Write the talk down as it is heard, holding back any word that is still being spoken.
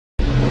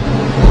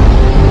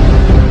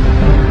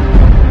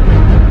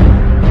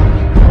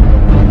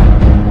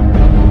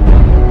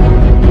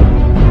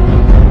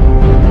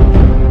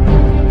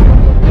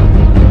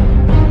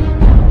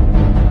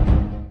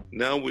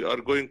now we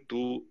are going to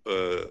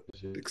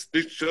next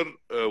lecture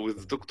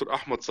with Dr.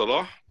 Ahmed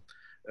Salah.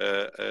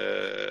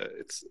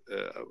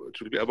 It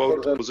will be about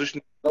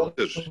positioning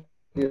surgery.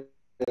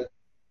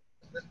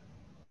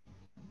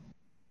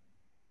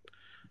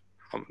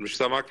 مش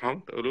سامعك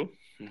محمد؟ ألو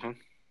محمد.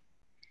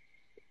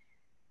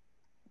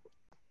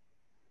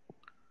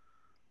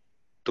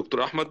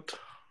 دكتور أحمد.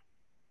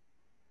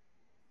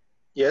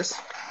 Yes.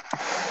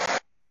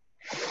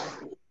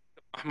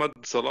 Ahmed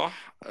Salah,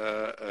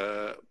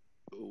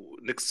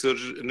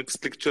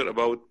 next lecture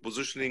about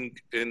positioning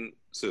in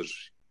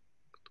surgery.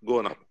 Go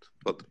on, Ahmed.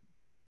 تفضل.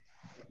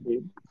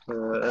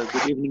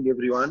 Good evening,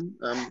 everyone.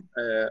 I'm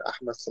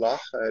Ahmed Salah,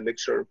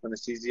 lecturer of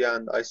anesthesia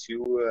and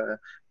ICU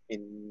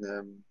in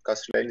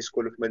Qasr Al Aini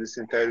School of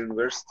Medicine, Cairo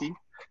University.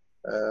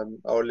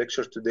 Our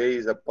lecture today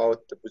is about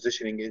the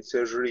positioning in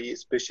surgery,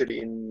 especially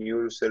in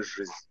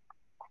neurosurgeries.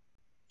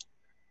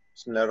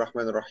 Bismillah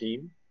ar-Rahman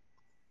ar-Rahim.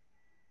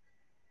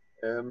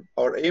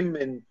 Our aim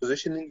in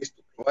positioning is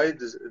to provide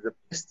the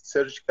best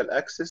surgical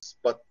access,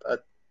 but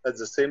at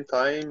the same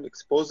time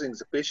exposing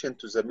the patient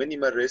to the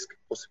minimal risk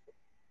possible.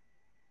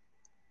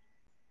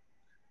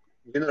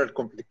 General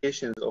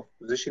complications of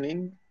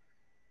positioning,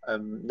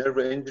 nerve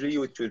injury,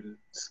 which we'll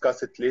discuss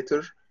it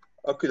later,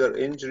 ocular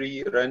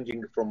injury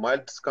ranging from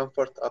mild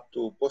discomfort up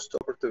to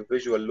post-operative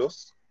visual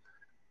loss,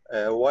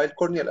 while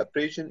corneal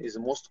abrasion is the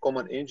most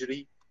common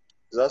injury.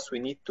 Thus, we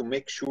need to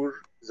make sure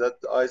that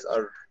the eyes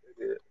are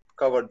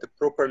covered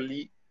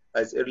properly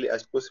as early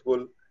as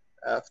possible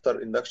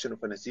after induction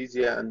of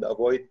anesthesia and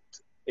avoid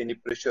any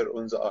pressure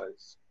on the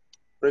eyes.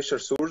 Pressure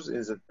source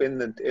in the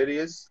dependent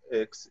areas,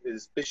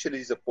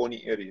 especially the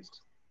bony areas.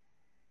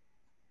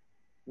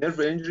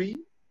 Nerve injury,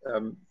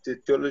 the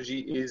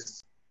etiology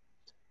is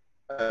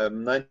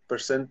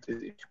 90%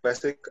 is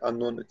idiopathic,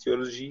 unknown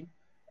etiology.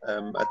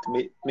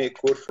 May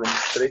occur from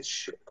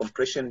stretch,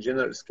 compression,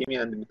 general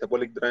ischemia, and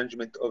metabolic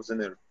derangement of the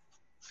nerve.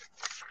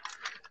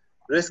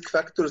 Risk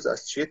factors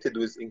associated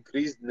with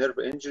increased nerve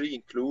injury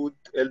include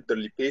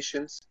elderly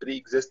patients,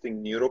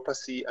 pre-existing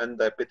neuropathy, and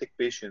diabetic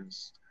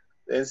patients.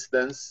 The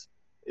incidence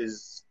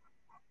is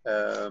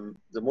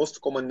the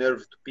most common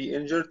nerve to be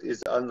injured is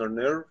the ulnar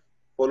nerve,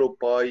 followed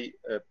by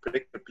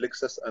brachial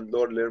plexus and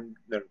lower limb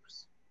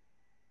nerves.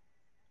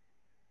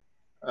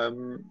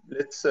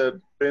 Let's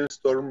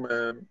brainstorm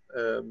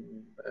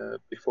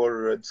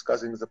before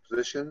discussing the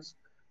positions.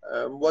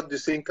 What do you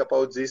think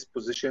about this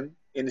position?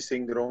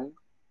 Anything wrong?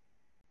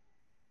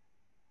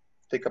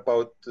 Take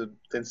about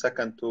 10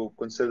 seconds to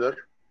consider.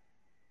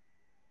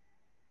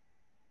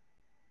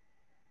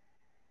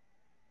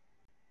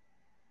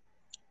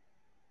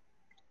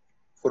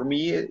 For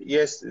me,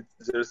 yes,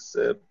 there's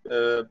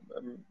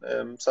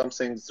some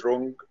things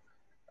wrong.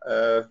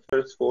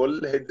 First of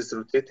all, head is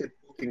rotated,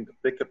 putting the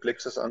brachial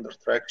plexus under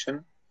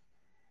traction.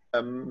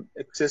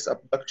 Excess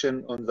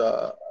abduction on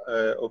the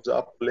of the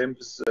upper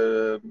limbs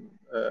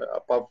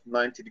above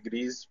 90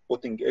 degrees,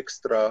 putting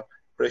extra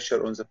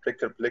pressure on the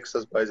brachial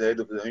plexus by the head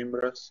of the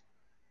humerus.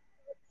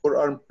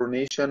 Forearm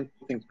pronation,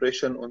 putting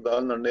pressure on the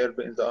ulnar nerve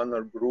in the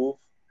ulnar groove.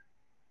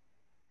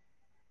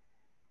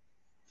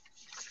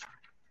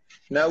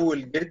 Now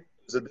we'll get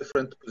to the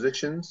different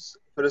positions.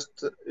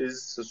 First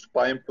is the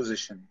supine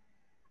position.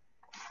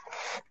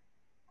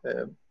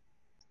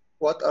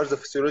 What are the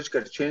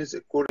physiological changes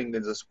occurring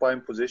in the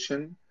supine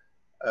position?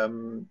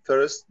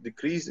 First,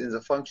 decrease in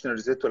the functional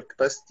residual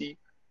capacity,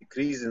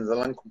 decrease in the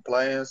lung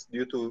compliance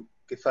due to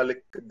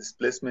cephalic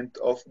displacement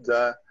of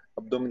the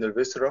abdominal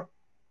viscera,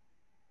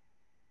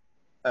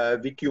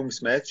 VQ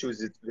mismatch with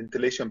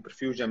ventilation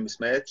perfusion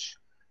mismatch,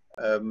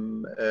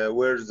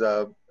 where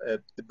the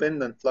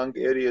dependent lung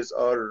areas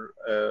are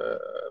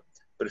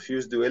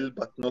perfused well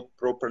but not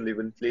properly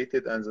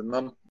ventilated, and the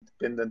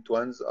non-dependent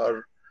ones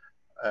are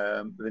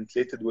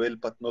ventilated well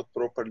but not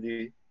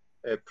properly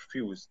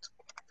perfused.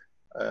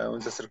 On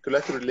the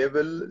circulatory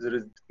level, there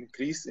is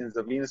increase in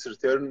the venous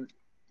return,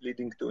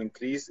 leading to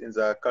increase in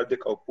the cardiac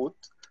output.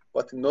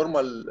 But in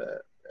normal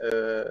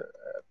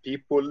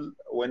people,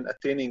 when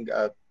attaining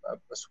a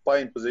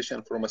supine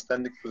position from a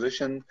standing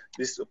position,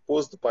 this is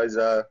opposed by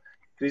the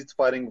increased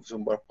firing of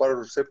some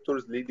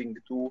baroreceptors, leading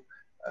to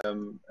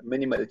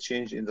minimal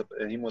change in the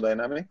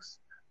hemodynamics.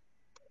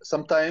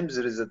 Sometimes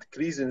there is a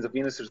decrease in the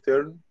venous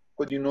return.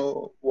 Could you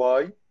know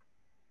why?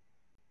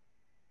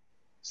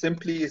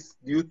 Simply it's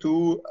due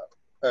to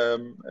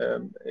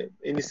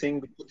anything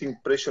putting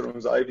pressure on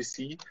the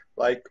IVC,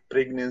 like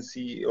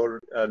pregnancy or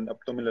an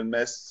abdominal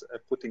mass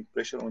putting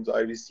pressure on the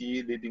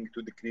IVC, leading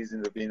to decrease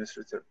in the venous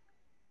return.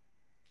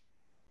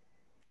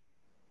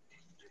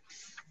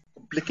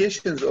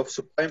 Complications of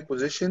supine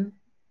position,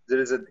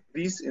 there is a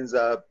decrease in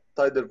the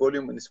tidal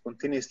volume in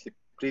spontaneously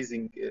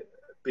breathing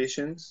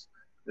patients.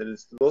 There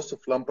is loss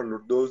of lumbar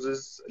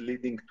lordosis,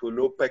 leading to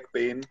low back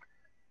pain,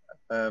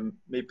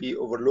 maybe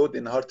overload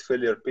in heart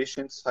failure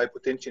patients,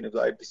 hypotension of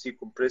the IPC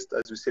compressed,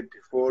 as we said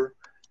before.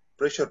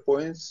 Pressure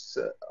points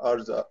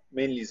are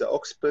mainly the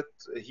occiput,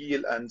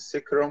 heel, and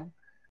sacrum.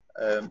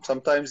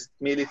 Sometimes it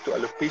may lead to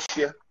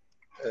alopecia,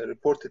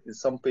 reported in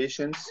some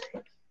patients.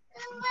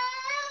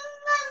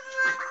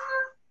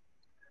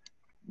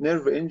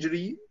 nerve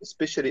injury,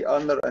 especially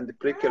ulnar and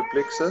brachial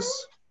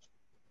plexus.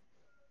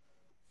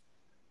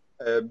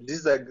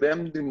 This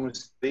diagram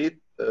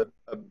demonstrates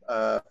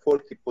a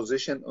faulty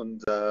position on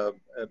the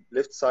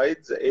left side,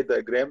 the A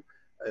diagram.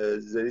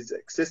 There is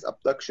excess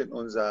abduction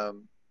on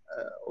the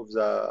of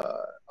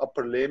the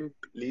upper limb,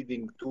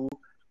 leading to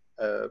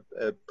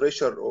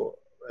pressure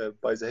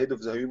by the head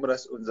of the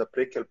humerus on the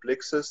brachial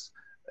plexus,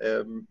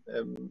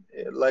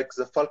 like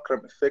the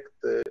fulcrum effect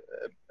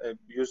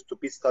used to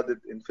be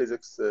studied in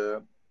physics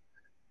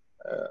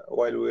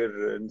while we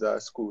were in the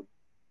school.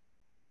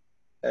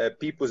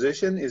 P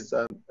position is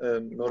a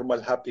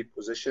normal happy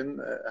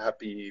position,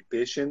 happy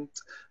patient.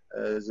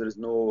 There is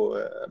no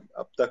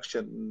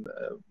abduction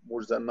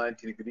more than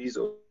 90 degrees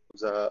of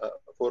the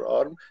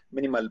forearm,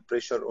 minimal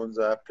pressure on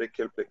the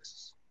brachial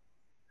plexus.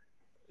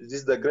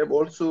 This diagram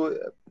also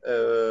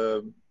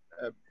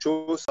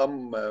shows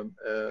some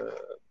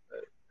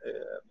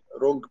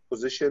wrong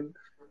position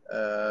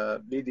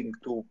leading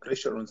to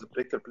pressure on the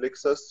brachial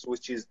plexus,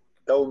 which is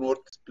downward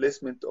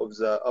displacement of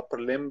the upper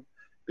limb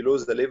below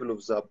the level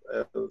of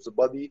the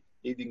body,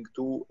 leading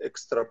to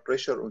extra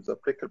pressure on the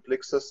brachial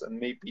plexus and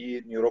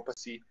maybe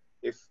neuropathy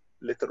if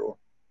later on.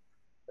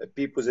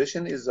 P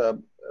position is a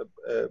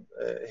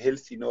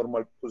healthy,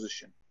 normal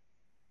position.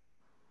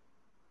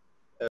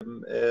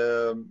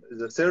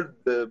 The third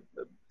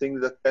thing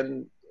that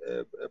can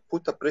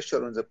put a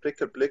pressure on the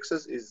brachial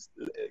plexus is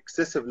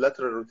excessive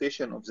lateral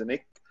rotation of the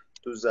neck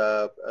to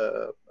the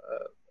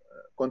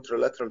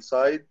contralateral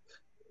side,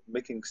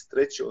 making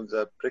stretch on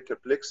the brachial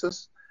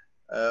plexus.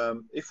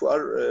 If we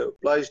are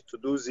obliged to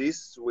do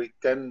this, we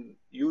can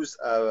use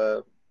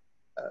a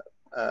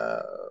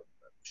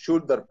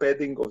shoulder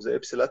padding of the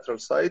ipsilateral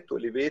side to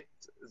elevate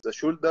the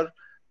shoulder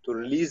to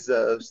release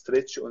the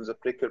stretch on the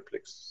brachial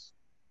plexus.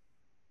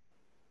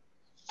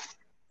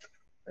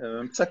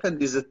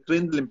 Second is a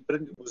trundle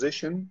imprint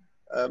position,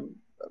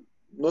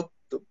 not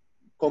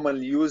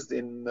commonly used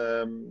in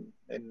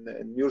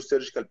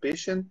neurosurgical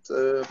patients.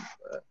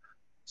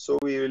 So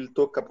we will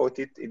talk about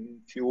it in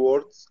few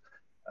words.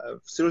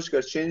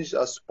 Surgical change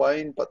are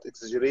supine but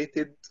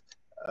exaggerated.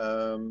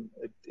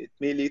 It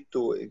may lead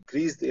to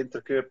increased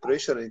intracranial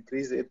pressure,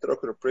 increase the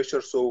intraocular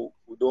pressure, so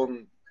we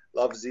don't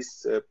love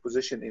this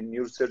position in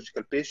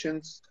neurosurgical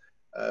patients.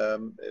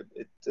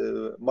 It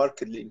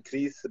markedly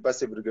increases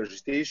passive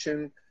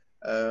regurgitation,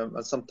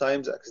 and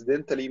sometimes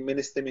accidentally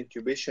mini-stem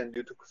intubation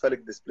due to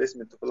cephalic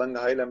displacement of lung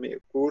hilum may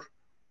occur.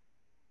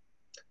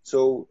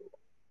 So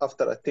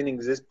after attaining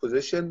this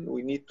position,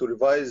 we need to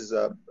revise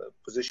the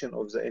position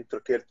of the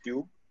intraocular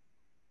tube.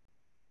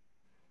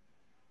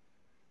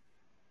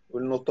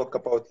 We'll not talk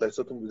about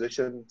lysotomy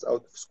positions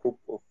out of scope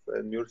of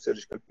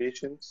neurosurgical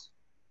patients.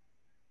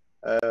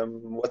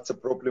 What's the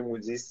problem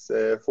with this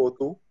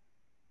photo?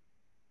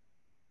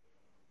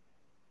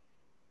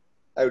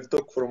 I will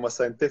talk from a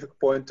scientific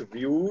point of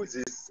view.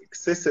 This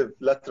excessive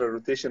lateral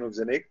rotation of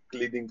the neck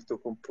leading to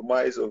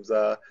compromise of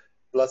the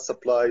blood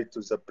supply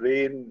to the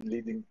brain,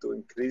 leading to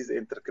increased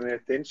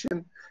intracranial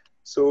tension.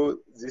 So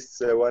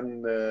this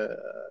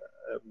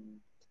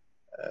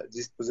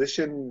this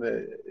position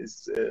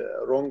is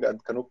wrong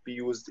and cannot be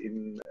used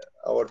in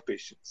our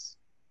patients.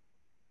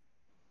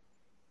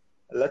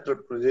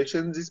 Lateral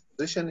projection. This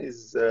position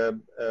is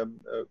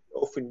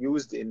often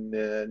used in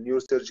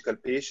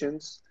neurosurgical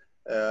patients.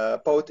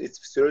 About its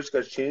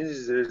physiological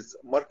changes, there is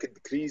a marked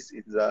decrease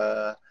in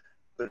the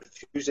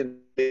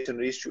perfusion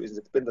ratio in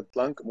the dependent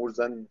lung, more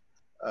than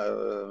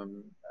a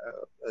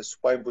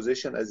supine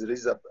position, as there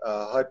is a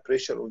high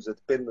pressure on the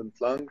dependent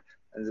lung,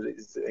 and there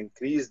is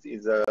increased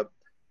in the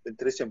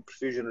ventilation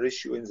perfusion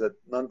ratio in the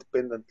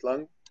non-dependent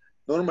lung.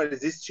 Normally,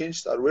 these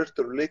changes are well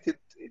related,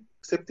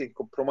 except in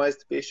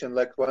compromised patients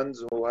like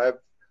ones who have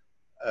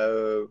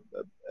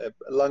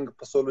lung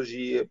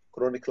pathology,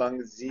 chronic lung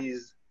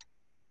disease.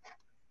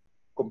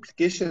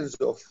 Complications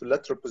of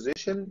lateral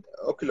position,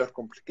 ocular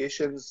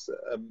complications,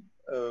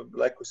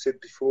 like we said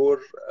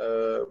before,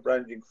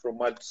 ranging from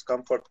mild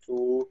discomfort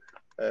to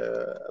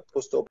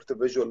post-operative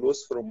visual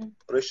loss from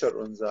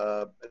pressure on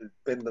the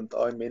dependent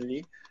eye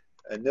mainly,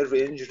 nerve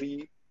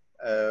injury,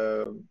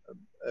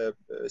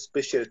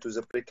 especially to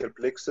the brachial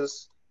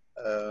plexus.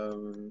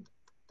 The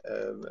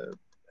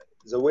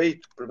way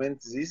to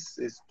prevent this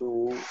is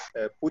to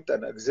put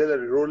an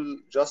axillary roll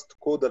just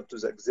caudal to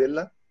the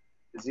axilla.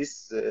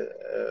 This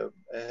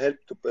help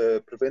to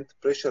prevent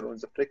pressure on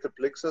the brachial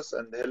plexus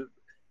and help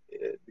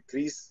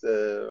decrease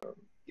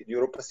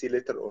neuropathy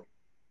later on.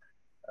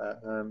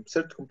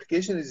 Third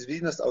complication is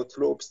venous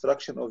outflow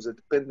obstruction of the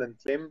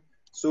dependent limb.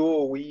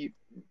 So we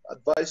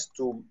advise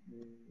to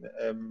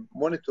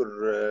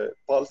monitor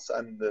pulse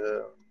and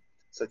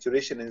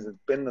saturation in the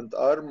dependent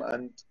arm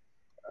and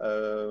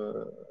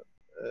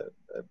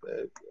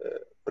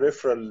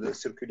peripheral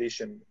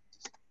circulation.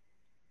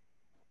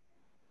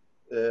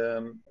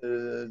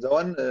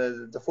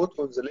 The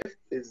photo on the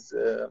left is,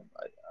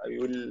 I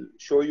will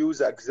show you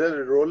the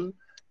axillary roll.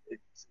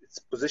 Its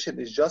position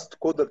is just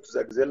caudal to the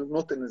axilla,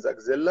 not in the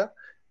axilla.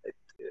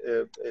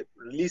 It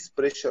release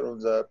pressure on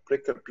the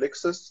brachial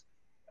plexus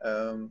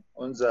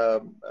On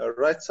the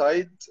right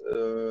side,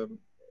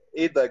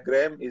 A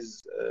diagram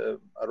is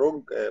a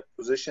wrong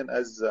position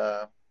as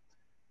the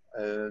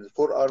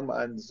forearm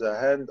and the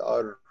hand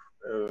are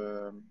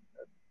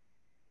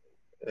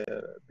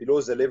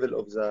below the level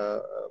of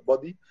the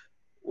body,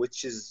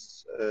 which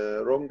is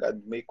wrong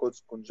and may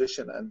cause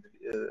congestion and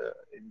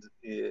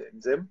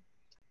in them.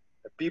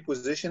 A P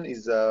position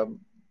is the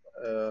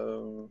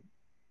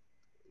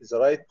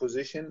right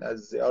position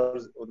as they are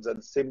on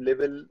the same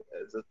level.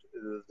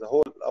 The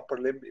whole upper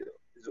limb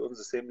is on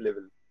the same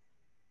level.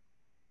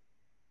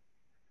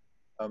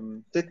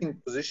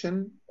 Sitting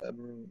position.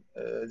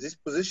 This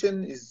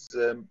position is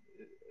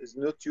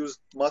not used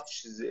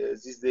much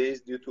these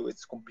days due to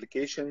its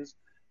complications,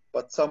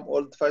 but some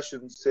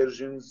old-fashioned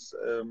surgeons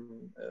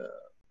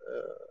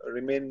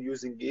remain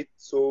using it,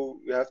 so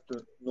you have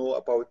to know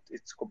about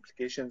its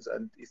complications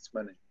and its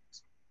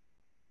management.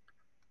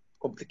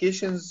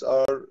 Complications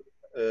are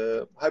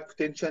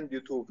hypotension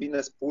due to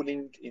venous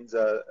pooling in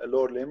the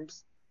lower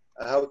limbs.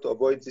 How to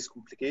avoid these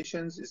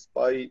complications is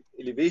by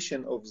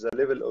elevation of the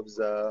level of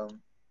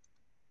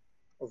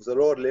the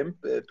lower limb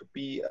to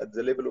be at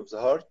the level of the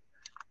heart.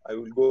 I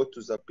will go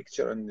to the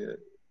picture and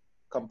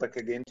come back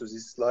again to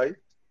this slide.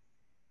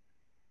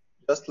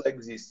 Just like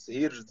this,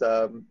 here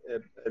the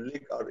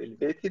legs are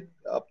elevated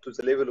up to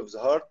the level of the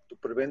heart to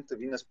prevent the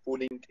venous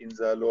pooling in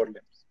the lower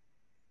limbs.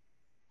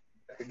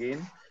 Back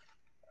again,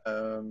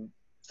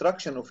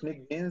 obstruction of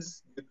neck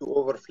veins due to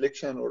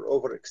overflexion or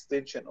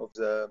overextension of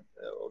the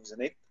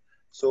neck.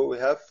 So we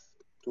have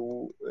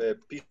to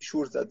be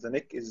sure that the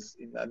neck is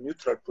in a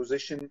neutral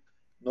position,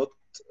 not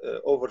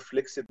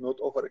overflexed, not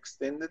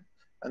overextended.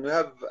 And we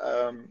have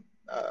a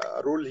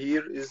rule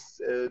here is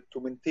to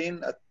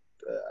maintain at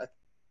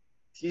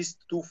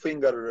least 2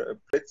 finger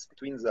breadths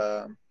between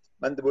the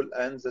mandible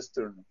and the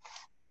sternum.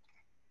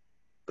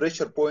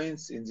 Pressure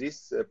points in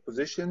this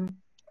position,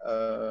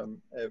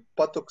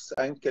 buttocks,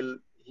 ankle,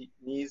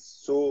 knees,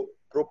 so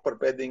proper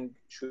bedding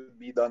should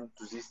be done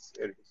to these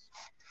areas.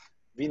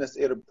 Venous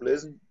air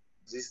embolism,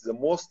 this is the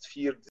most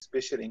feared,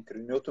 especially in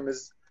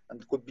craniotomies,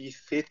 and could be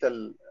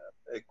fatal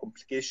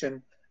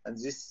complication, and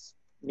this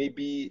may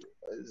be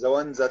the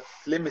one that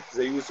limits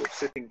the use of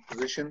sitting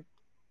position.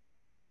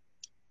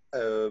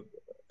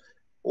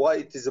 Why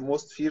it is the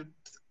most feared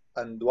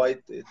and why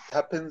it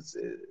happens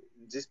in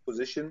this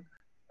position.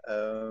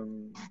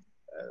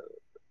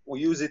 We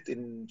use it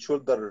in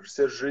shoulder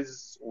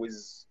surgeries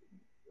with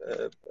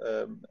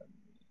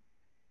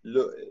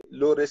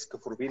low risk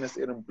for venous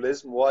air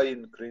embolism. Why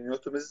in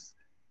craniotomies?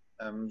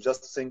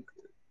 Just think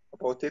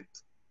about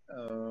it.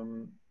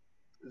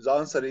 The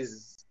answer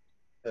is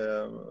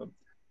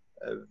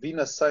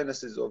venous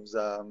sinuses of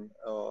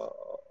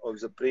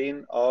the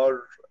brain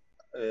are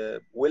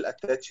well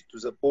attached to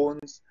the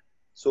bones,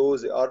 so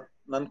they are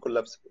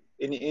non-collapsible.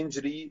 Any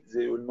injury,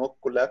 they will not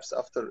collapse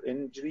after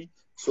injury.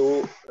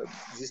 So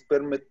this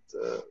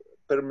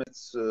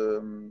permits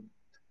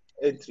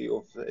entry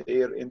of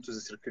air into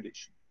the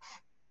circulation.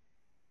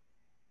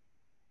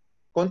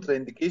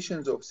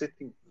 Contraindications of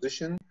sitting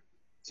position: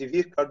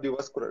 severe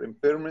cardiovascular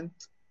impairment,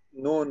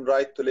 known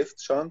right to left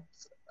shunt,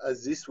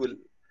 as this will,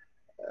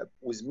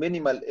 with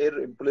minimal air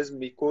embolism,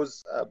 may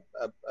cause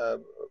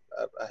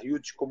a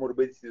huge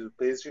comorbidity to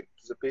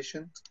the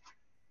patient.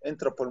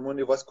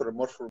 Intrapulmonary vascular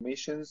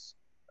malformations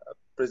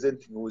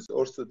presenting with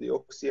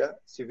orthodeoxia.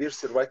 Severe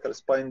cervical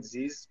spine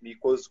disease may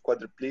cause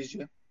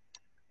quadriplegia.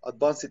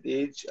 Advanced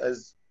age,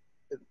 as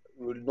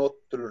will not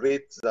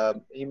tolerate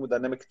the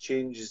hemodynamic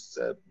changes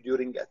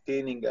during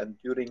attaining and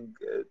during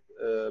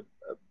the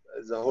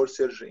whole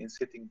surgery in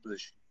sitting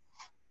position.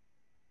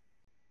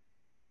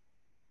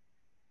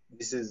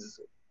 This is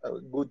a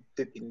good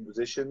sitting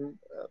position.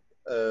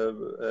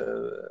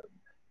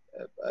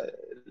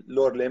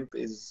 Lower limb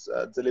is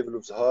at the level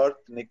of the heart,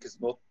 neck is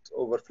not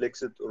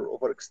overflexed or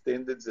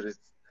overextended. There is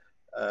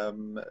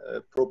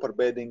proper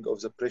bedding of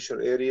the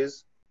pressure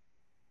areas.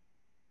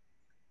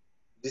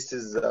 This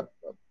is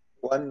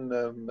one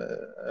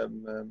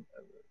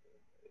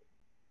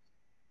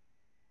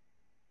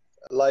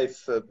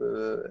life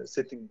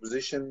sitting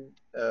position.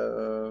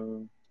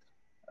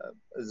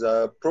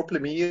 The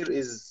problem here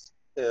is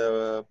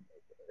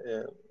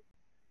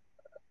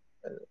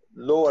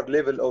lower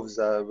level of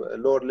the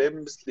lower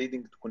limbs,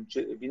 leading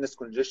to venous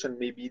congestion,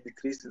 may be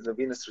decreased in the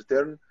venous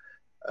return.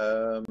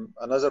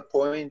 Another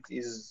point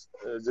is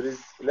there is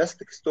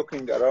elastic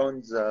stocking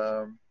around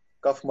the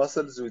calf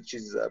muscles, which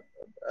is a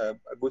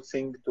good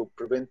thing to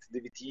prevent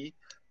DVT.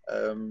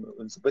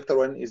 The better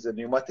one is a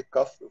pneumatic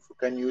cuff, if we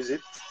can use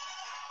it.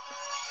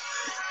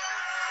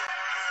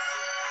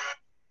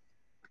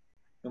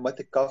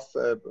 Pneumatic cuff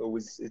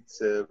with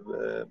its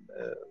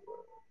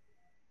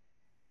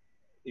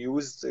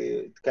use,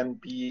 it can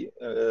be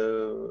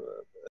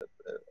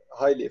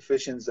highly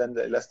efficient than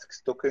the elastic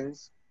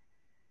stockings.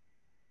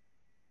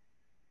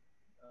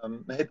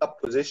 Head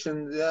up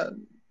position, yeah,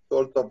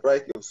 also a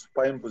variety of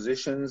spine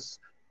positions.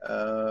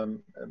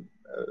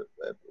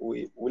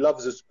 We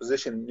love this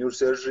position in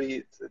neurosurgery.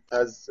 It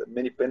has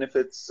many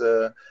benefits.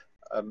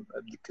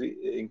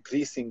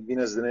 increasing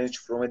venous drainage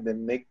from the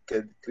neck,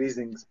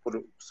 decreasing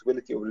the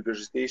possibility of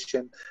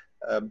regurgitation.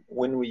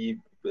 When we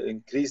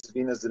increase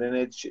venous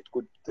drainage, it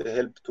could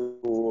help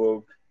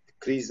to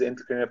decrease the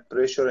intracranial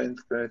pressure,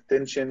 intracranial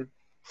tension.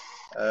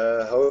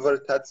 However,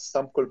 it has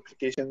some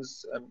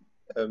complications,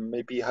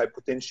 maybe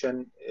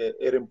hypotension,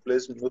 air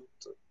embolism,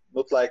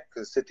 not like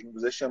a sitting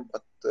position,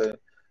 but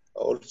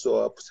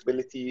also a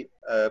possibility,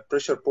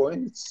 pressure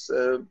points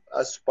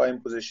as supine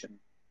position.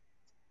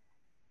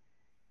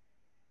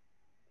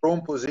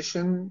 Prone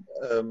position,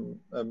 a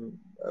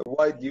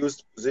wide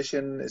used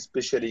position,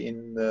 especially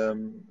in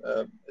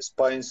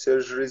spine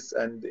surgeries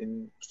and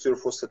in posterior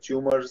fossa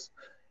tumors.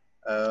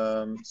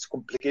 Its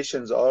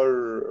complications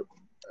are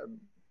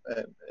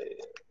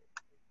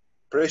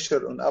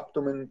pressure on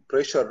abdomen,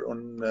 pressure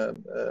on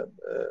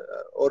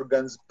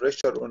organs,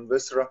 pressure on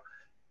viscera.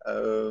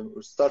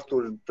 Start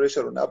with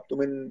pressure on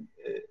abdomen,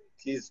 it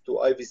leads to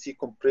IVC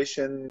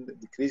compression,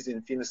 decrease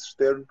in venous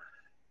return,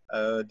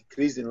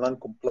 decrease in lung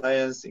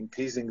compliance,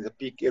 increasing the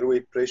peak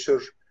airway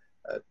pressure.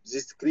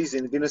 This decrease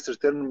in venous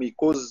return may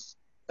cause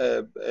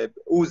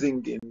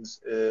oozing in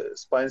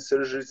spine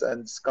surgeries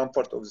and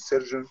discomfort of the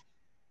surgeon.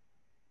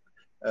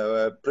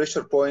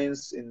 Pressure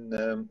points in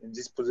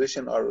this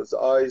position are the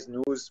eyes,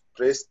 nose,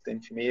 breast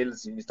in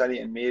females, genitalia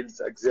in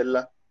males,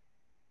 axilla.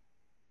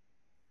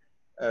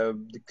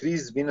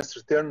 Decreased venous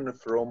return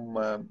from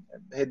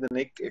head and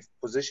neck if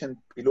positioned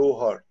below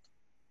heart,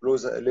 below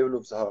the level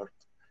of the heart.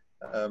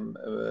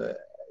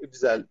 If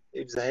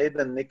the head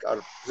and neck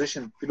are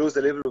positioned below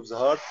the level of the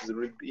heart, there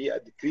will be a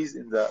decrease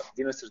in the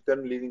venous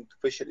return leading to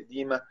facial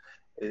edema,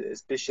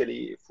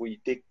 especially if we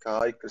take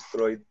high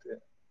crystalloid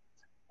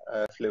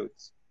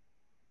fluids.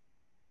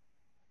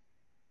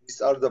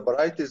 These are the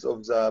varieties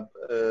of the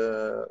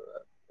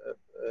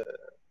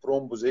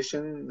prone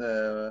position.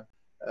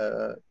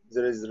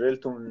 There is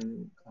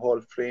Relton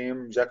Hall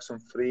frame, Jackson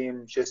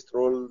frame, chest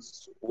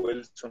rolls,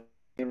 Wilson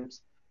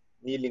frames,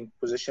 kneeling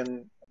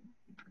position.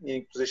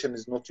 Kneeling position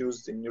is not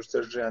used in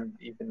neurosurgery and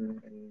even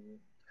in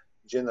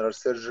general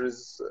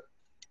surgeries.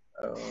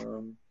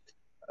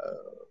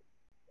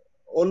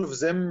 All of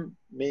them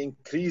may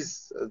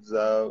increase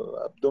the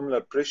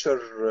abdominal pressure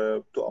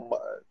to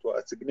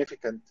a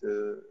significant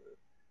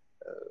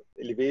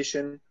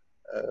elevation,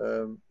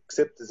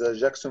 except the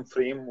Jackson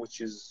frame,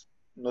 which is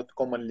not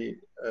commonly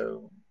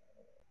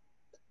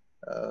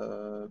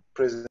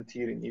present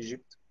here in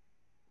Egypt.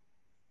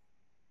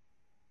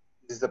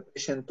 This is a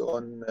patient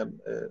on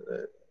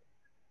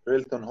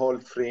Relton Hall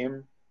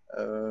frame.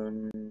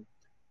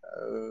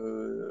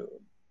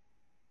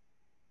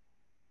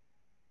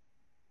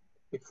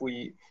 If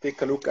we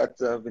take a look at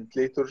the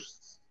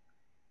ventilators,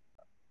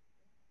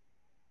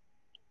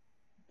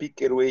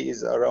 peak airway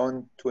is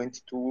around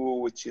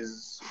 22, which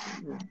is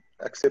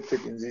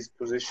accepted in this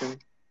position.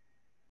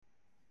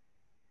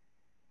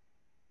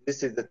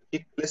 This is the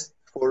checklist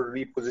for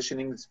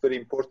repositioning. It's very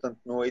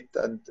important to know it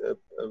and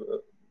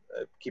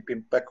keep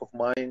in back of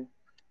mind.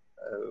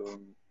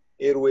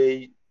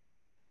 Airway,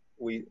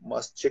 we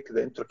must check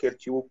the intraocular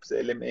tube, the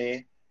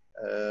LMA.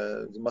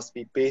 It must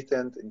be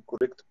patent in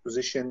correct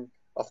position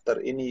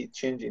after any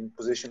change in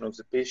position of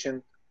the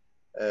patient.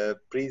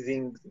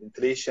 Breathing,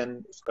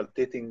 ventilation,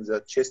 auscultating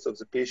the chest of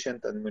the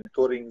patient and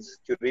monitoring the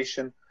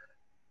saturation.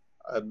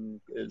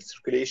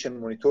 Circulation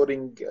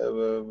monitoring,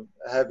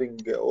 having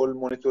all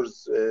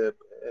monitors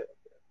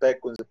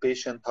back on the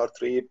patient, heart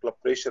rate, blood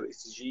pressure,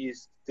 ECG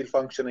is still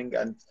functioning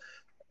and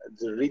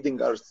the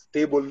reading are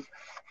stable.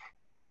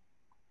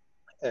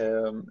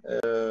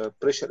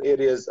 Pressure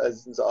areas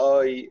as in the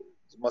eye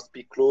must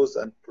be closed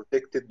and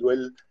protected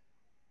well.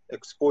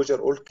 Exposure,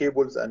 all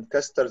cables and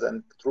casters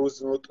and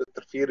screws not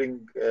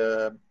interfering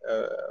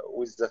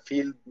with the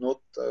field,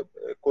 not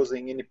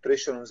causing any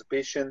pressure on the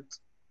patient.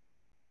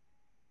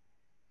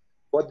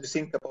 What do you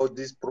think about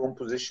this prone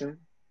position?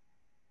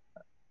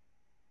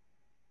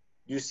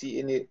 Do you see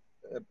any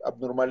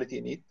abnormality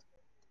in it?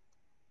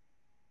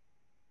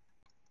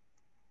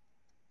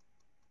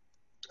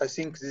 I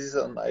think this is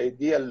an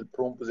ideal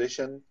prone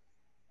position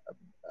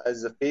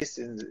as the face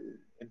in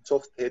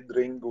soft head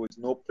ring with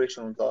no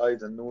pressure on the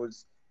eyes and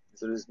nose.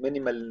 There is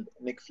minimal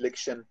neck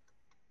flexion,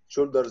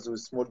 shoulders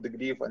with small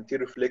degree of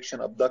anterior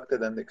flexion,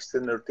 abducted and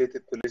external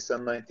rotated to less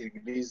than 90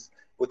 degrees,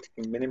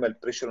 putting minimal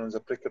pressure on the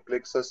brachial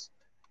plexus.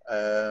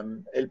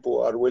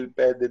 Elbow are well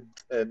padded,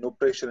 no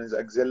pressure in the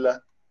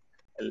axilla.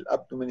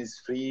 Abdomen is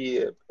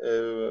free,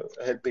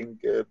 helping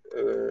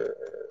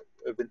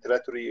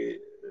ventilatory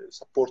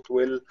support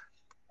well.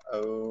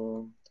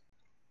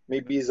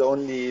 Maybe the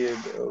only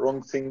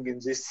wrong thing in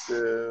this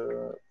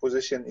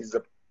position is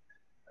the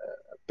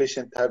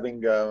patient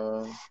having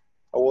a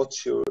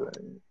watch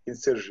in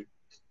surgery.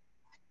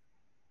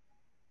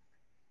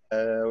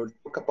 We'll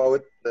talk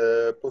about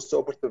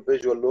postoperative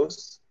visual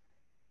loss.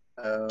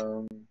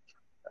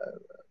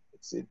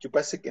 It's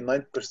idiopathic in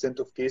 90%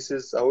 of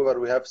cases. However,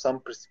 we have some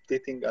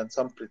precipitating and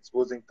some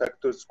predisposing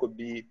factors could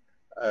be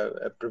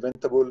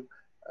preventable.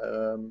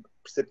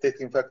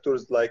 Precipitating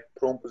factors like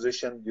prone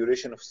position,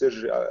 duration of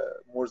surgery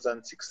more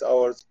than 6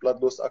 hours,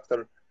 blood loss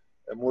after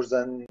more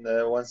than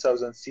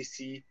 1000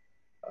 cc,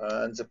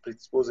 and the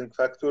predisposing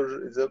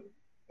factor is a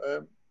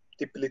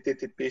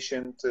debilitated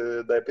patient,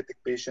 diabetic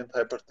patient,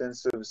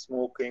 hypertensive,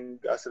 smoking,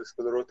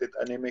 atherosclerotic,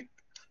 anemic.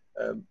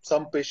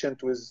 Some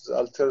patients with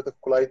ulcerative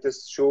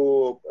colitis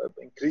show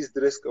increased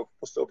risk of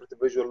postoperative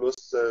visual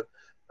loss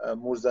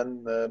more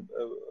than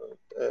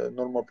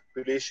normal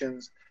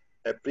populations.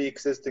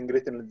 Pre-existing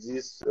retinal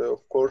disease,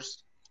 of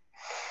course.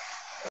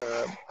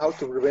 How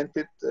to prevent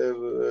it?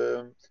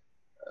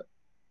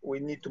 We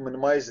need to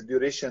minimize the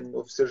duration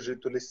of surgery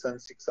to less than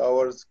 6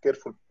 hours.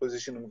 Careful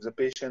positioning of the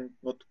patient,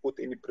 not to put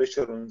any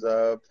pressure on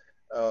the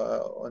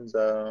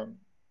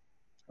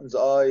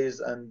eyes,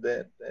 and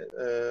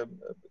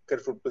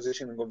careful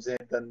positioning of the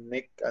head and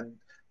neck, and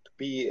to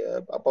be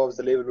above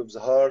the level of the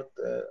heart.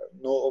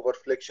 No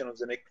overflexion of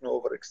the neck,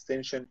 no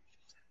overextension.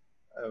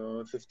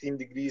 15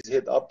 degrees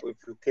head up if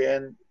you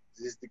can.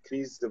 This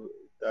decrease the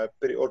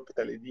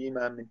periorbital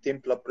edema. Maintain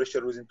blood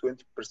pressure within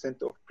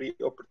 20% of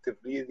preoperative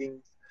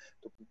readings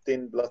to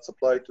maintain blood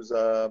supply to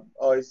the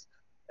eyes.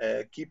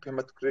 Keep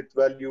hematocrit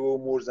value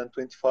more than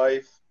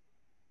 25.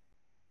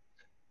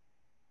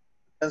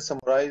 And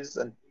summarize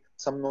and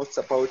some notes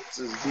about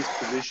these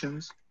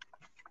positions.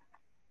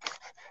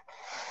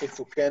 If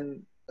we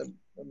can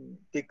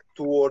take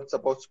 2 words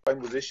about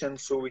spine position,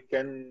 so we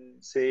can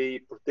say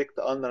protect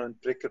the ulnar and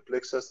brachial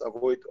plexus,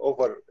 avoid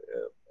over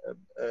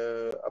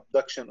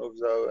abduction of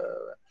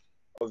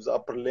the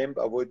upper limb,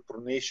 avoid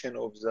pronation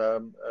of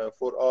the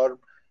forearm,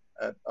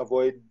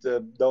 avoid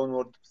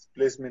downward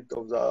displacement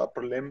of the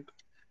upper limb.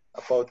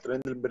 About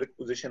Trendelenburg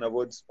position,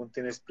 avoid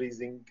spontaneous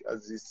breathing,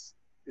 as this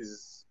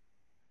is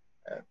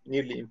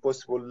nearly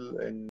impossible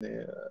in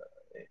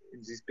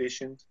these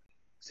patients.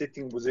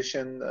 Sitting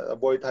position,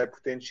 avoid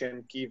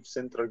hypotension, keep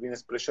central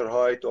venous pressure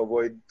high to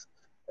avoid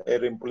air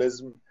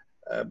embolism.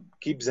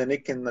 Keep the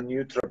neck in a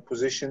neutral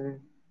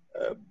position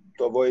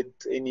to avoid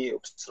any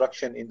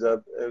obstruction in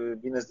the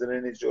venous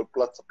drainage or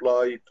blood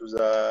supply to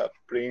the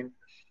brain.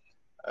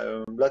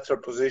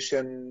 Lateral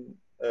position,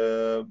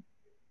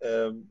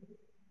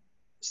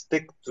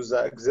 stick to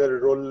the axillary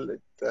roll.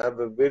 It have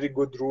a very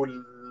good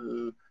rule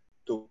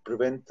to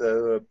prevent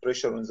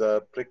pressure on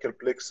the brachial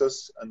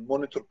plexus, and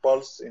monitor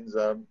pulse in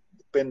the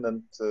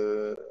dependent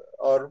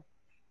arm.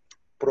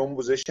 Prone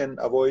position,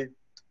 avoid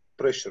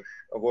pressure,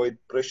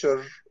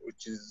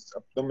 which is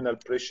abdominal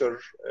pressure,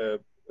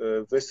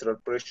 visceral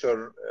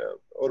pressure,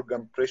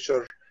 organ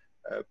pressure,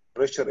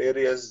 pressure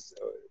areas,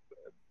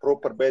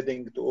 proper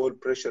bedding to all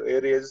pressure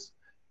areas.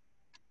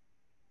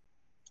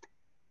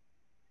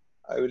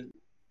 I will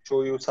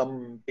show you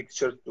some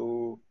picture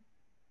to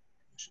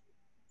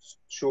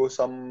show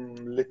some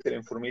little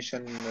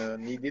information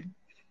needed.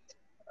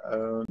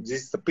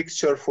 This is the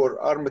picture for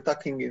arm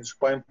tucking in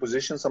supine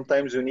position.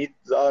 Sometimes you need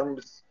the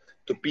arms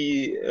to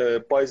be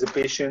by the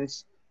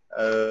patients,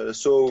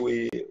 so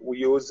we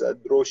use a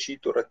draw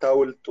sheet or a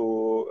towel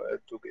to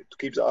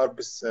keep the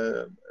arms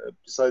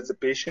beside the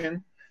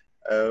patient.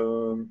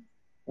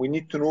 We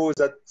need to know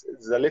that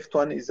the left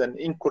one is an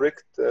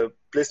incorrect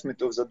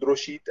placement of the draw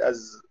sheet,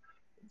 as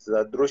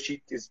the draw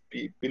sheet is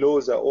below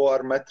the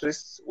OR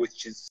mattress,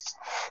 which is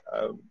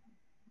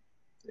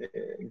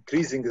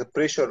increasing the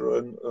pressure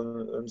on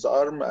the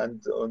arm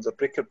and on the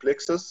brachial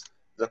plexus.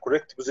 The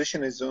correct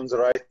position is on the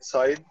right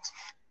side.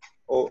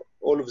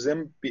 All of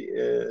them,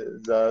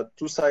 the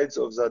 2 sides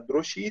of the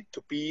draw sheet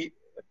to be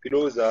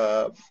below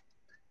the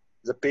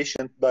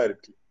patient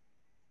directly.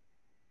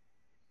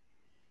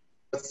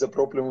 That's the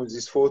problem with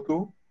this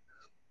photo.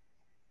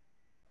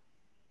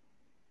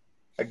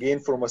 Again,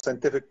 from a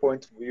scientific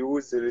point of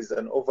view, there is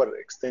an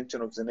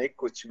overextension of the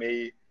neck, which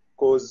may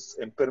cause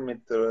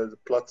impairment the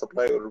blood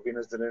supply or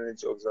venous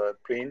drainage of the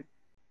brain.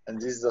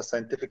 And this is the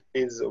scientific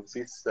base of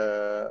this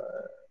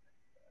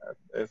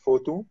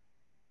photo.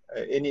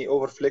 Any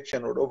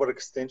overflexion or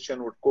overextension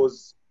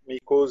may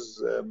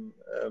cause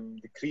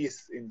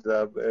decrease in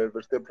the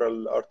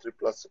vertebral artery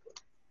blood supply.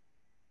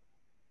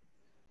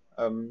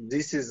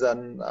 This is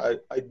an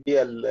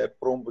ideal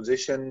prone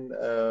position,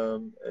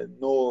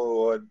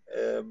 no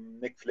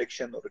neck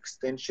flexion or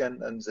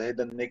extension, and the head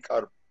and neck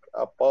are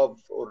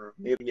above or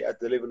nearly at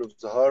the level of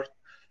the heart.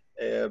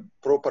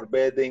 Proper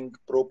bedding,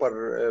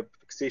 proper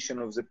fixation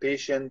of the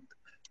patient.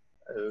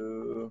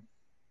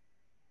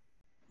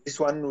 This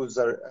one was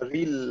a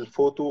real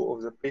photo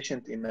of the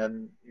patient in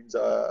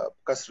the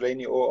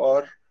Kasrlaini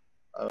OR.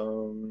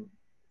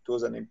 It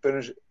was an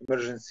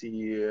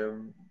emergency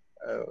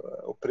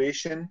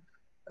operation.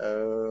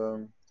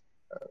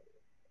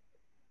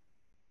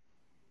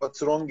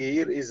 What's wrong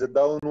here is the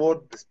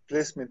downward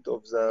displacement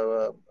of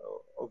the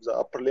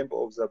upper limb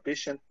of the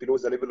patient below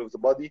the level of the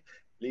body,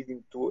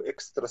 leading to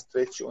extra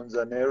stretch on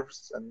the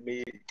nerves and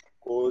may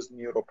cause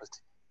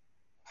neuropathy.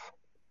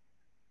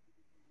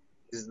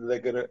 This is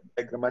the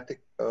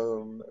diagrammatic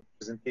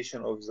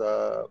presentation of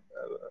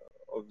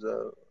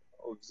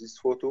this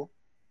photo.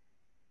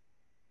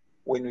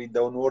 When we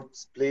downward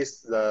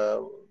place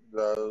the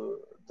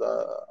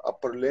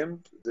upper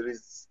limb, there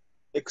is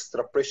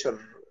extra pressure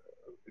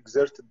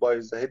exerted by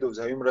the head of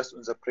the humerus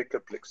on the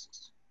brachial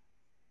plexus.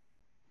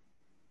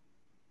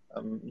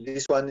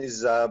 This one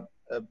is a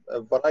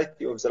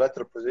variety of the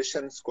lateral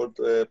positions called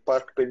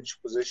park bench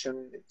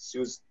position. It's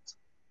used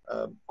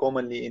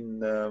commonly in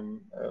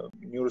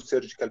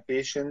neurosurgical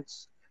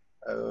patients.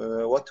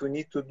 What we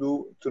need to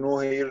know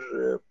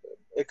here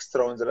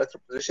extra on the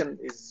lateral position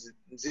is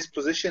in this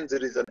position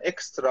there is an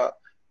extra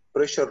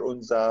pressure on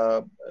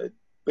the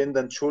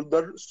pendant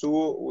shoulder,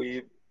 so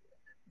we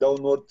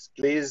downward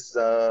place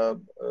the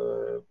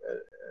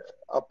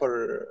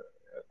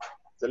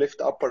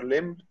left upper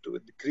limb to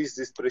decrease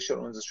this pressure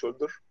on the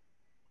shoulder.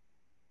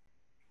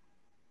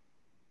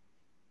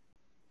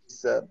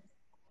 It's a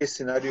case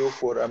scenario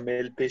for a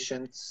male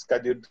patient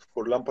scheduled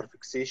for lumbar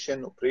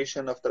fixation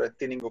operation. After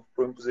attaining of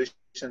prone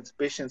positions,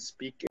 patient's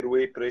peak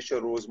airway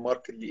pressure was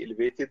markedly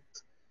elevated.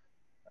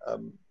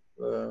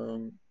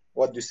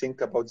 What do you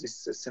think about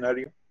this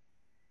scenario?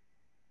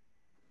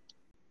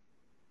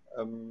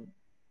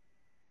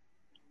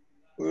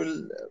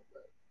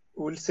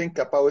 We'll think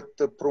about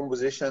the prone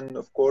position,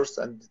 of course,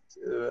 and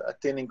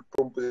attaining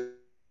prone position.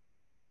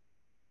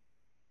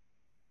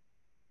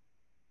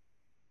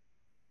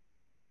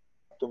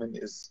 Abdomen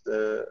is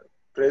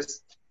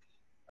pressed.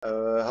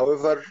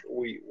 However,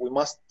 we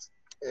must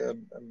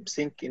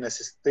think in a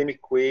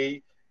systemic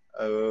way.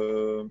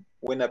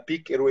 When a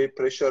peak airway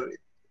pressure, it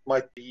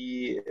might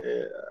be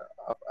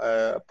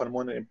a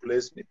pulmonary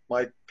embolism, it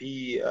might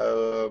be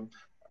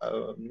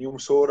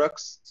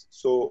pneumothorax.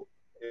 So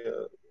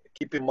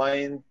keep in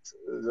mind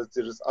that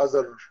there is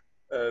other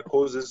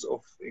causes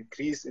of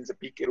increase in the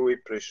peak airway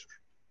pressure.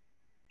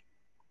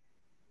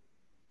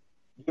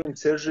 During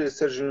surgery, the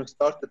surgeon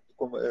started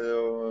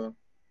to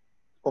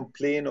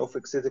complain of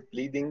excessive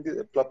bleeding.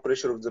 The blood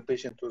pressure of the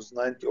patient was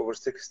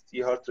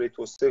 90/60, heart rate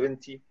was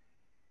 70.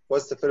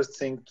 What's the first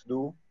thing to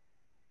do?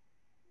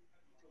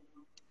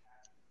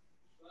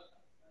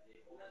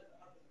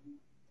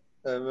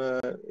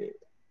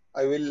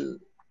 I will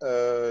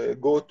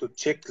go to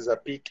check the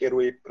peak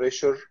airway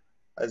pressure,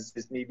 as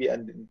this may be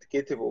an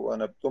indicative of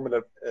an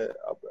abdominal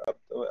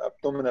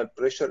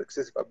pressure,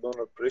 excessive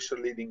abdominal pressure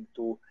leading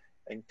to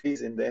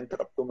increase in the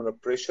intra-abdominal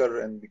pressure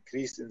and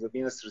decrease in the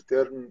venous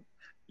return,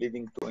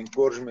 leading to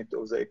engorgement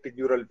of the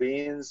epidural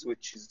veins,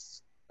 which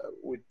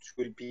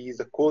will be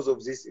the cause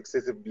of this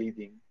excessive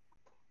bleeding.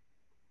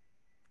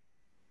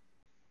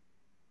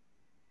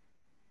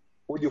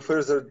 Would you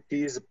further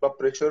decrease blood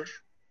pressure?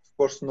 Of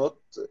course not.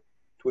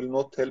 It will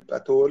not help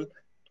at all.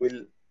 It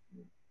will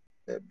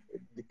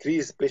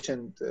decrease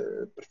patient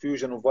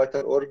perfusion of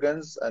vital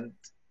organs, and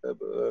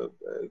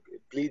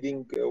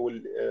bleeding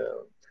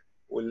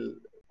will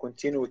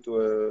continue to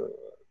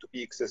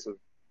be excessive.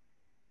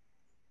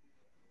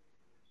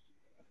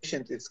 The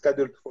patient is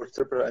scheduled for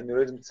cerebral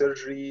aneurysm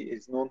surgery,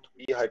 is known to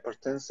be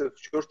hypertensive.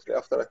 Shortly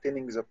after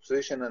attaining the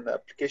position and the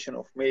application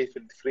of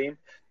Mayfield frame,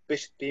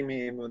 patient became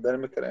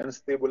hemodynamically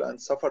unstable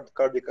and suffered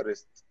cardiac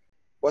arrest.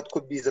 What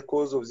could be the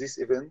cause of this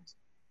event?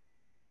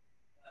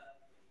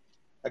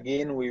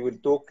 Again, we will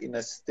talk in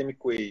a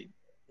systemic way.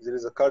 There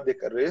is a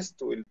cardiac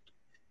arrest. We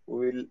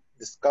will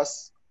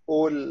discuss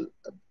all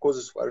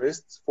causes of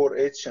arrests,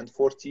 4H and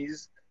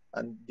 4Ts,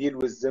 and deal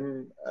with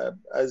them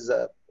as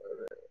a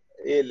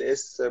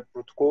ALS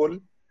protocol.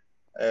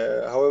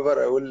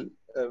 However, I will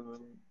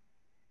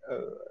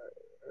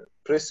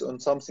press on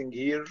something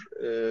here.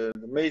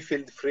 The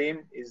Mayfield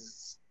frame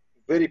is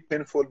very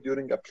painful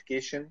during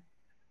application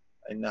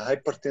in a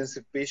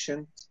hypertensive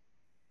patient,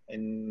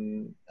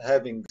 in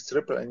having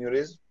cerebral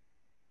aneurysm,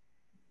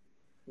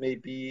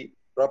 maybe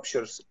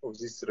ruptures of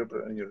this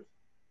cerebral aneurysm.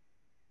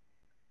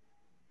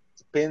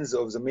 The pains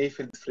of the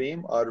Mayfield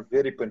frame are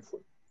very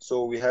painful.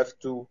 So we have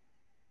to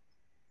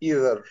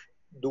either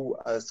do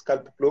a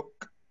scalp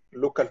block,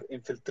 local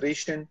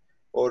infiltration,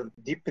 or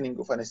deepening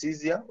of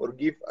anesthesia, or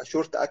give a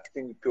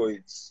short-acting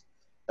opioids,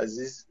 as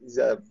this is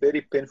a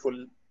very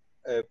painful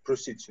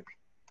procedure.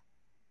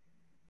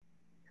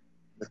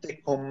 The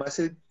take-home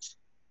message: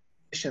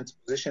 patient's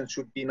position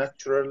should be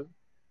natural,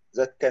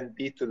 that can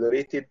be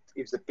tolerated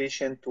if the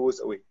patient was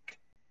awake.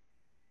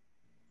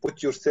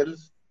 Put yourself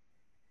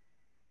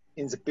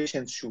in the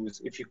patient's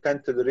shoes. If you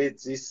can't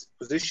tolerate this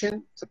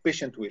position, the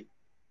patient will.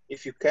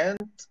 If you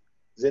can't,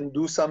 then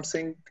do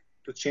something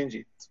to change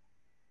it.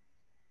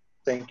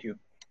 Thank you.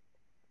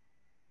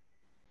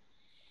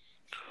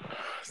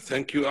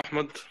 Thank you,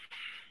 Ahmed,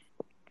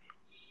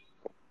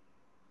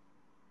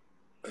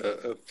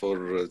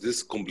 for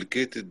this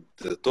complicated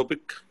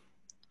topic.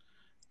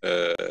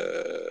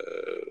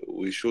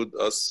 You showed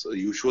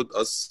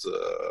us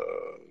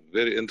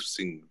very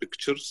interesting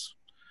pictures.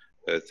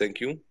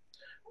 Thank you.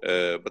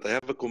 But I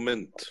have a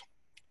comment.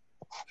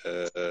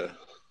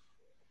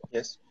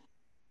 Yes.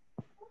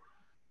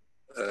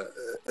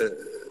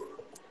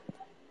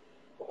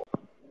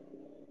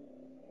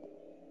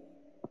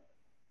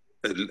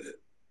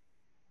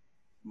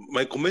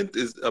 My comment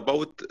is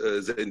about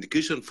the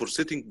indication for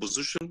setting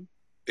position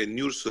in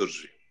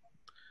neurosurgery.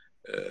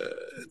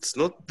 It's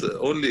not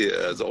only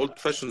the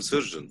old-fashioned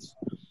surgeons.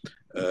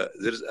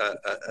 There's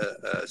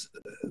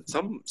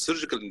some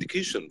surgical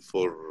indication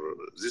for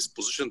this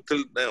position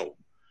till now.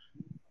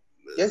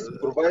 Yes,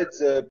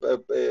 provides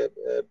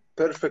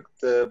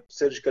perfect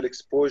surgical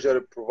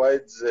exposure,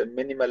 provides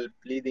minimal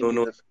bleeding in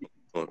the field.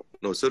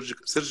 No,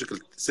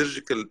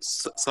 surgical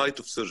site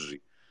of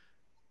surgery.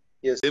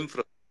 Yes.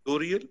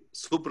 Infractorial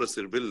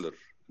supracerebellar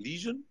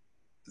lesion.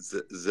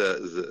 The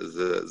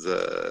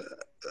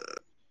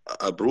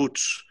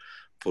approach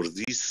for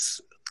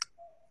this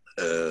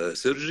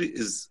surgery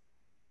is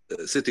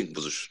sitting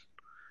position.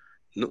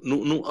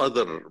 No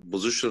other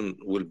position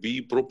will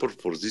be proper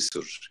for this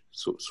surgery.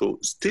 So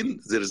still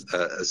there is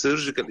a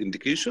surgical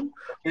indication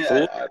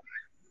for.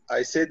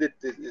 I said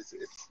it's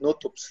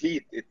not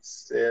obsolete.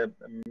 It's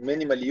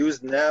minimal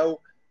used now,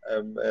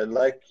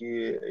 like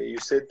you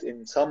said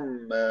in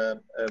some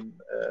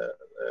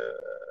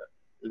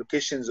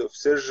locations of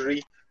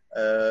surgery.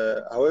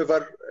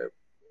 However,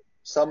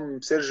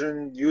 some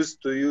surgeons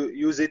used to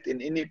use it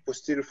in any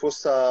posterior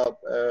fossa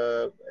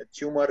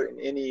tumor, in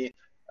any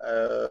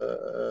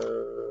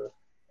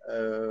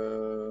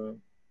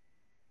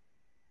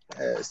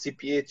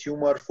CPA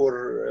tumor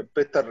for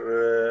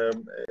better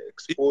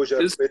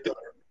exposure, better.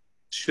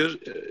 Sure,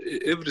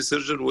 every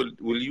surgeon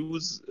will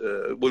use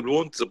will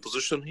want the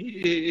position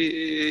he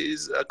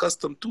is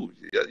accustomed to.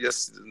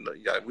 Yes,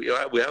 yeah,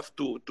 we have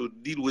to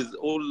deal with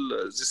all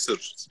these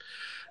surgeons.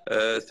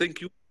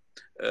 Thank you.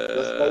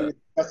 That's why we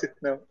discuss it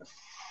now.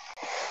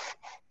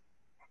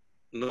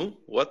 No,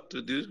 what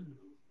to do?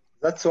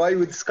 That's why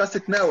we discuss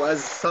it now,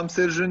 as some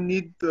surgeons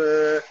need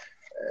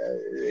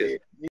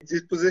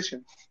this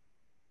position.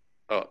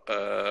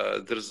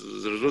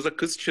 There was a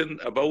question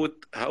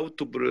about how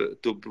to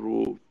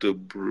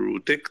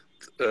protect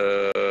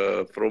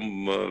from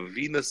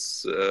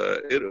venous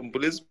air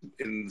embolism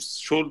in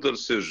shoulder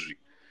surgery.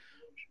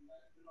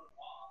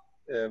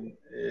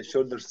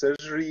 Shoulder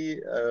surgery,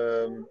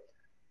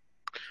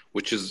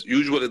 which is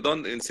usually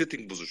done in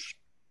sitting position.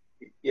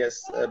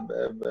 Yes,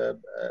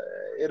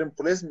 air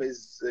embolism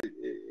is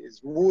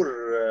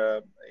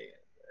more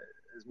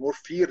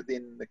feared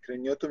in the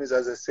craniotomies,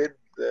 as I said.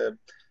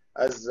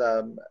 As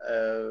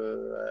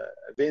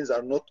veins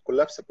are not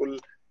collapsible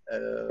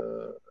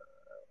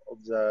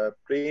of the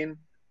brain.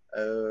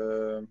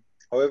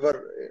 However,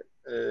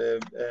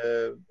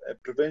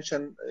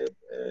 prevention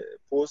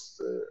posts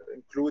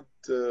include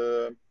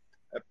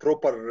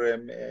proper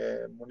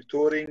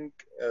monitoring,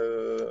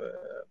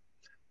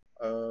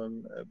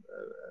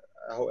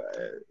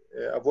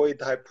 avoid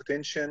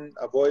hypotension,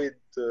 avoid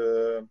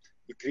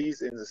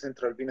decrease in the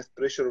central venous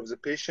pressure of the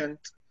patient.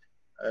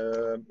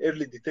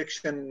 Early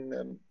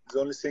detection, the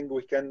only thing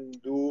we can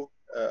do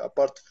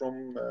apart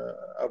from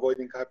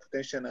avoiding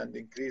hypotension and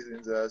decrease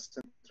in the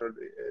central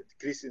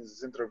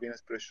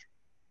venous pressure.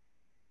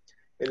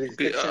 Early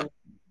detection.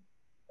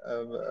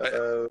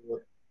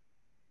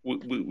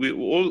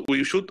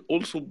 We should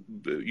also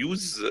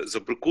use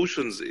the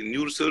precautions in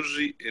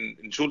neurosurgery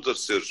in shoulder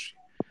surgery.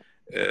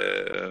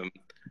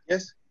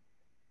 Yes.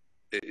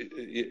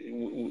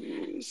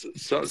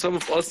 Some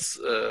of us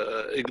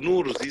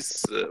ignore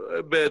this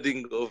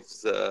padding of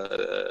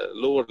the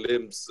lower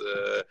limbs,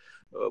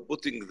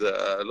 putting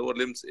the lower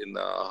limbs in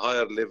a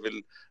higher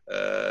level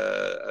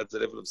at the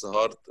level of the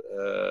heart,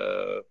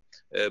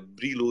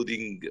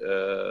 preloading.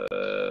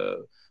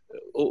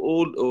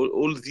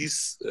 All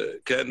these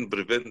can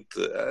prevent,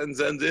 and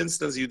the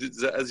incidence you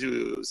did, as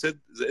you said,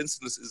 the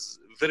incidence is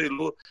very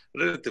low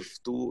relative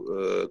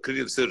to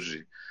cranial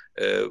surgery.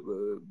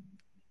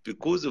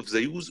 Because of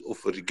the use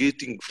of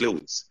irrigating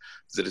fluids.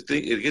 The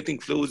irrigating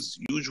fluids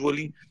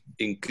usually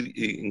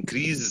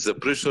increase the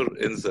pressure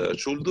in the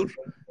shoulder,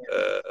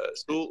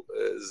 so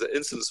the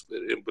incidence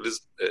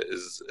embolism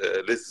is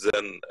less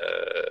than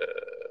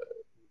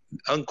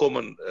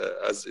uncommon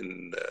as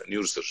in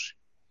neurosurgery.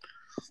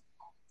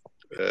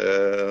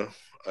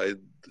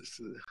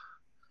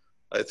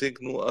 I think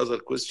no other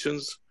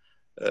questions.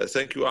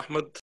 Thank you,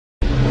 Ahmed.